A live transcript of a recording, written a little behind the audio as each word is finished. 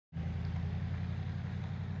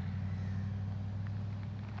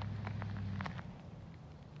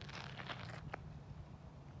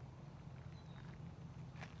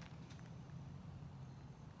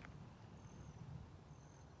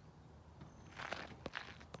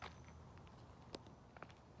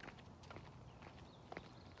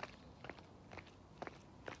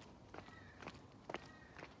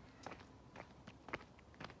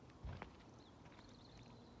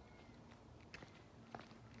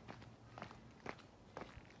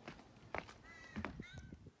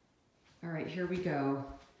All right, here we go.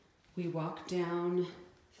 We walk down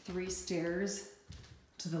 3 stairs.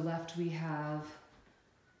 To the left we have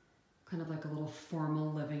kind of like a little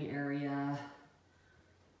formal living area.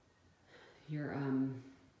 Your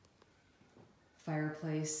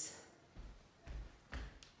fireplace.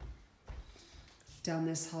 Down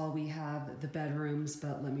this hall we have the bedrooms,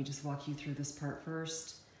 but let me just walk you through this part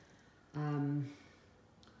first.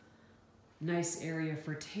 Nice area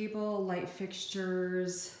for table, light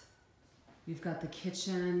fixtures. We've got the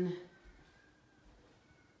kitchen.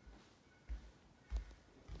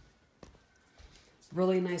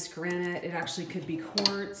 Really nice granite. It actually could be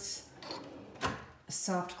quartz.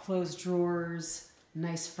 Soft closed drawers,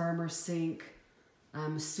 nice farmer sink,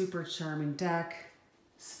 super charming deck,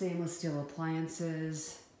 stainless steel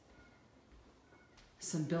appliances,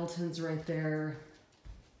 some built-ins right there.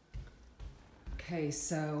 Okay,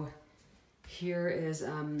 so here is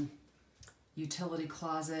utility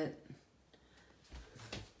closet.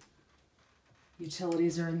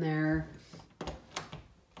 Utilities are in there.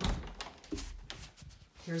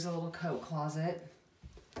 Here's a little coat closet.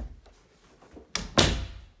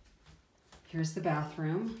 Here's the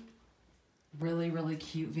bathroom. Really, really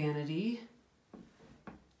cute vanity.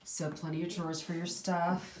 So plenty of drawers for your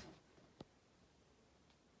stuff.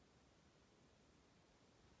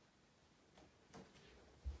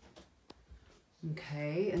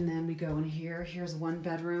 Okay, and then we go in here. Here's one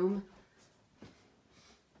bedroom.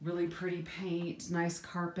 Really pretty paint, nice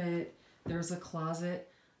carpet. There's a closet.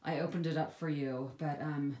 I opened it up for you, but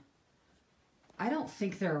I don't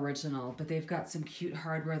think they're original, but they've got some cute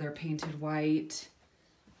hardware. They're painted white.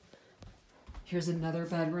 Here's another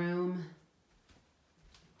bedroom.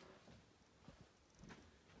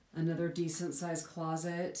 Another decent sized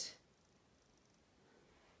closet.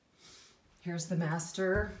 Here's the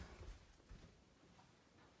master.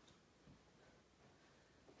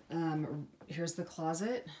 Here's the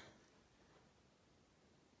closet.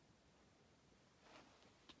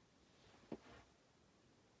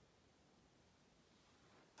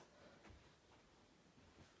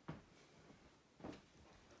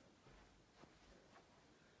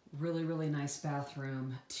 Really, really nice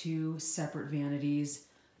bathroom. 2 separate vanities.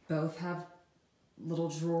 Both have little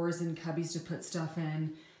drawers and cubbies to put stuff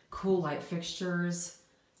in. Cool light fixtures.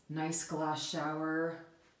 Nice glass shower.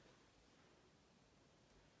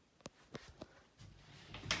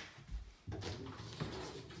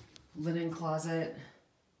 Linen closet.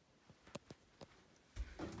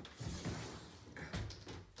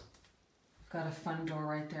 Got a fun door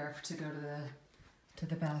right there to go to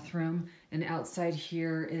the bathroom. And outside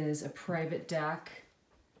here is a private deck.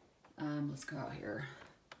 Let's go out here.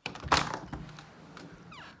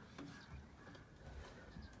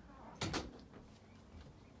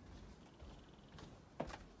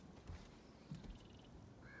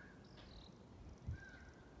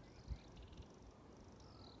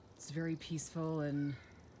 It's very peaceful and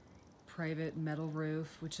private metal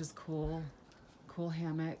roof, which is cool. Cool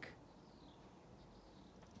hammock.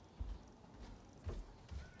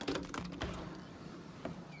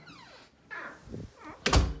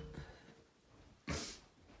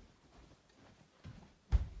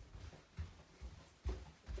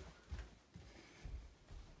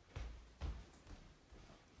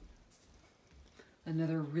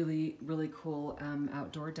 Another really, really cool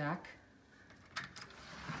outdoor deck.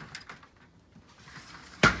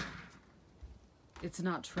 It's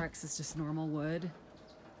not Trex, it's just normal wood.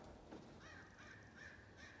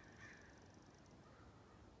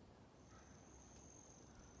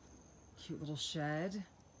 Cute little shed.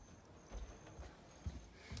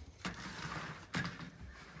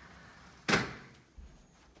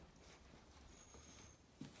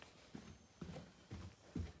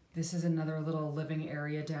 This is another little living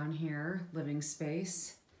area down here, living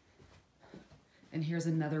space. And here's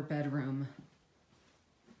another bedroom.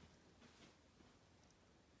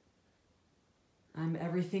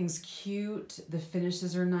 Everything's cute. The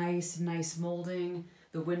finishes are nice, nice molding.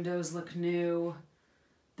 The windows look new.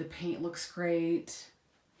 The paint looks great.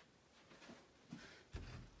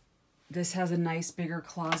 This has a nice bigger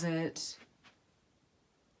closet.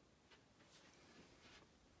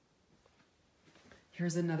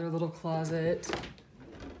 Here's another little closet.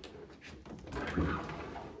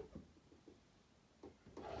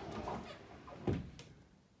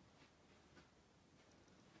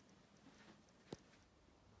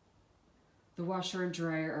 The washer and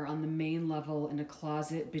dryer are on the main level in a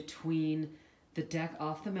closet between the deck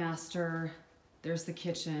off the master, there's the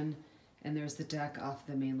kitchen, and there's the deck off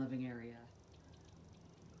the main living area.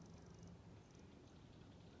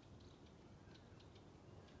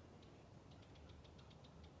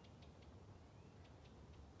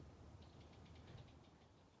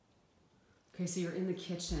 Okay, so you're in the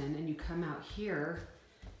kitchen and you come out here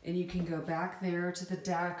and you can go back there to the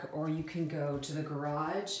deck or you can go to the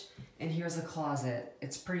garage and here's a closet.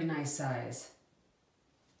 It's pretty nice size.